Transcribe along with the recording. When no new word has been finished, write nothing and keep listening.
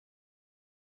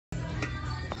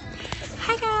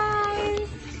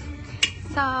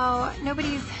So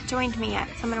nobody's joined me yet,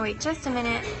 so I'm gonna wait just a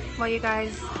minute while you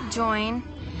guys join.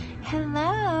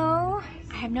 Hello.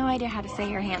 I have no idea how to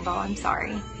say your handle, I'm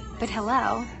sorry. But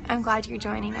hello, I'm glad you're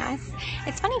joining us.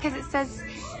 It's funny because it says,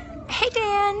 hey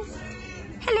Dan,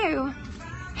 hello,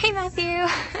 hey Matthew,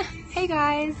 hey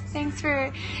guys, thanks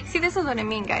for, see this is what I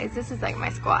mean guys, this is like my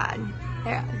squad.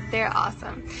 They're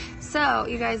awesome. So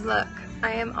you guys look,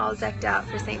 I am all decked out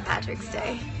for St. Patrick's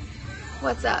Day.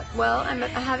 What's up? Well, I'm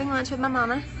having lunch with my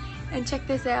mama, and check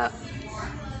this out.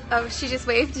 Oh, she just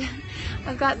waved.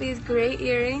 I've got these great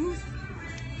earrings.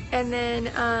 And then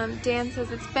Dan says,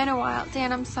 it's been a while.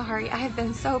 Dan, I'm sorry. I have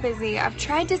been so busy. I've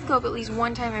tried to scope at least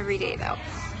one time every day, though.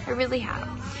 I really have.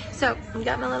 So, I've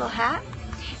got my little hat,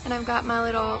 and I've got my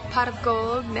little pot of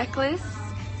gold necklace,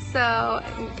 so,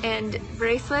 and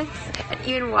bracelets, and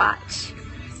even watch.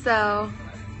 So,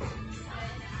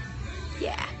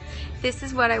 yeah. This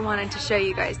is what I wanted to show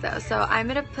you guys though. So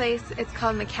I'm at a place, it's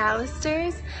called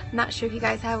McAllister's. I'm not sure if you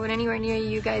guys have one anywhere near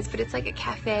you guys, but it's like a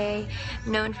cafe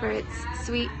known for its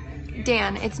sweet,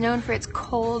 Dan, it's known for its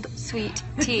cold sweet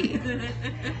tea.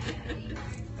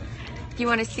 You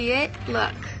want to see it?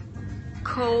 Look.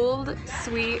 Cold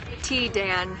sweet tea,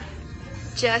 Dan.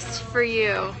 Just for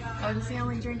you. Oh, to see how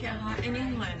we drink it hot in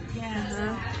England.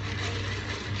 Yes.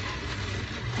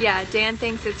 Yeah, Dan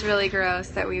thinks it's really gross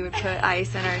that we would put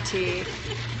ice in our tea.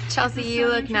 Chelsea, you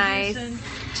look nice.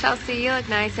 Chelsea, you look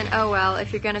nice, and oh well,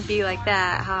 if you're gonna be like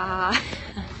that, ha ha.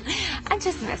 I'm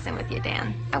just messing with you,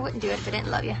 Dan. I wouldn't do it if I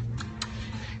didn't love you.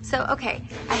 So, okay,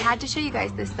 I had to show you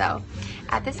guys this though.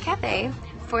 At this cafe,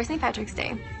 for St. Patrick's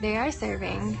Day, they are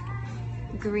serving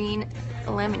green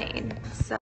lemonade.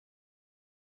 So,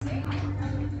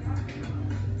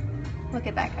 look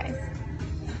at that, guys.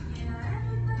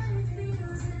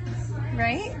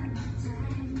 Right?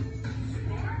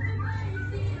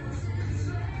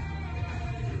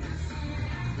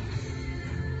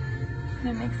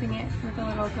 I'm mixing it with a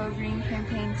little Go Green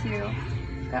campaign too.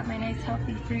 Got my nice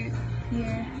healthy fruit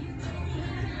here.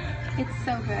 It's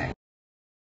so good.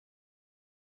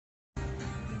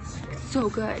 So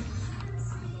good.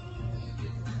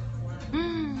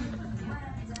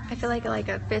 I feel like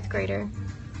a fifth grader.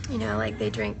 You know, like they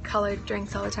drink colored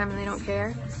drinks all the time and they don't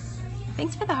care.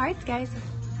 Thanks for the hearts, guys.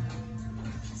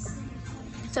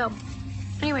 So,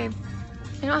 anyway,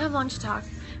 I don't have long to talk,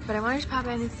 but I wanted to pop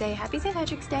in and say Happy St.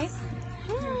 Patrick's Day.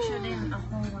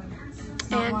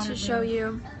 And to show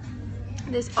you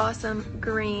this awesome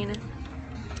green.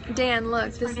 Dan,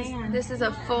 look, this is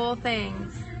a full thing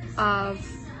of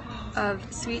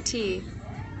sweet tea.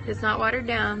 It's not watered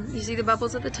down. You see the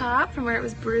bubbles at the top from where it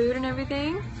was brewed and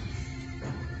everything?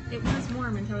 It was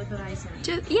warm until I put ice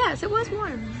in it. Yes, it was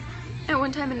warm. At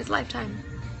one time in his lifetime.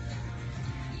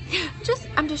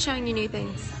 I'm just showing you new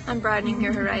things. I'm broadening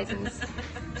your horizons.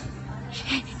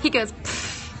 He goes,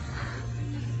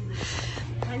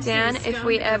 Dan, if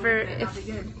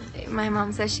my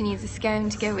mom says she needs a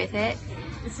scone to go with it.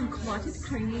 It's some clotted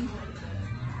cream.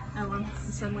 I want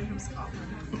suddenly from Scotland.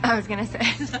 I was gonna say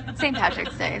St.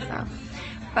 Patrick's Day, so.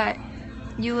 But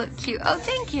you look cute. Oh,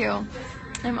 thank you.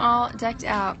 I'm all decked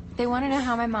out. They want to know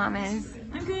how my mom is.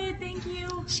 I'm good, thank you.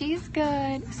 She's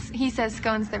good. He says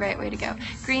scone's the right way to go.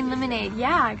 Green lemonade.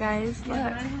 Yeah, guys, look. Yeah,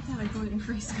 but I have to have a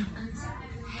gluten-free scone.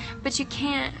 But you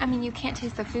can't, I mean, you can't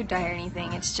taste the food dye or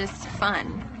anything. It's just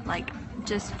fun. Like,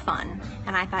 just fun.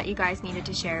 And I thought you guys needed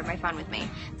to share my fun with me.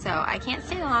 So I can't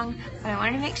stay long, but I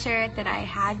wanted to make sure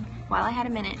that while I had a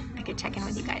minute, I could check in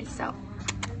with you guys. So,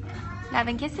 love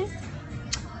and kisses.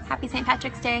 Happy St.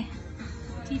 Patrick's Day.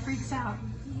 Tea freaks out.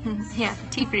 Yeah,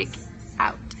 tea freak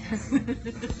out.